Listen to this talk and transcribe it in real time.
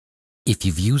If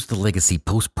you've used the legacy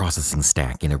post-processing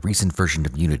stack in a recent version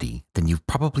of Unity, then you've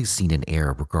probably seen an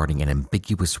error regarding an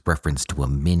ambiguous reference to a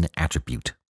min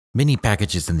attribute. Many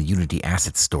packages in the Unity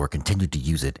Assets Store continue to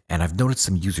use it, and I've noticed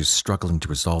some users struggling to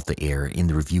resolve the error in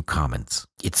the review comments.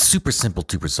 It's super simple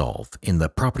to resolve. In the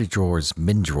PropertyDrawers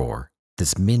MinDrawer,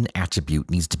 this min attribute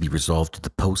needs to be resolved to the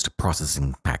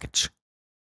post-processing package.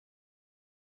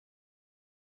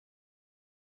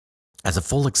 As a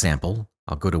full example,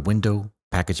 I'll go to Window,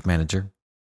 Package Manager,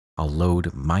 I'll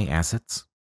load My Assets,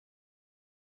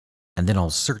 and then I'll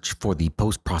search for the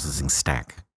post-processing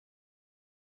stack.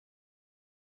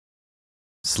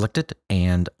 Select it,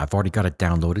 and I've already got it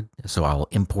downloaded, so I'll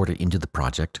import it into the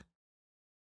project.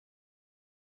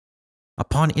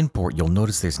 Upon import, you'll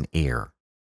notice there's an error.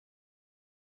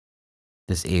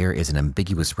 This error is an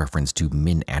ambiguous reference to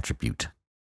min attribute.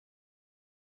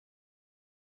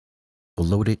 We'll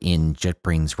load it in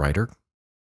JetBrains Writer.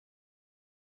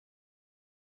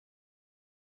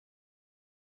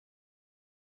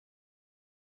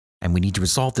 And we need to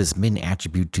resolve this min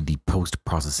attribute to the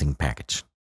post-processing package.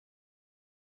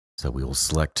 So we will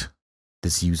select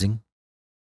this using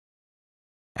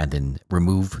and then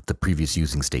remove the previous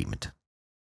using statement.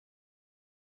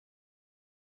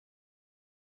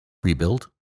 Rebuild,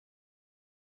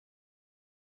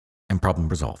 and problem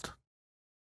resolved.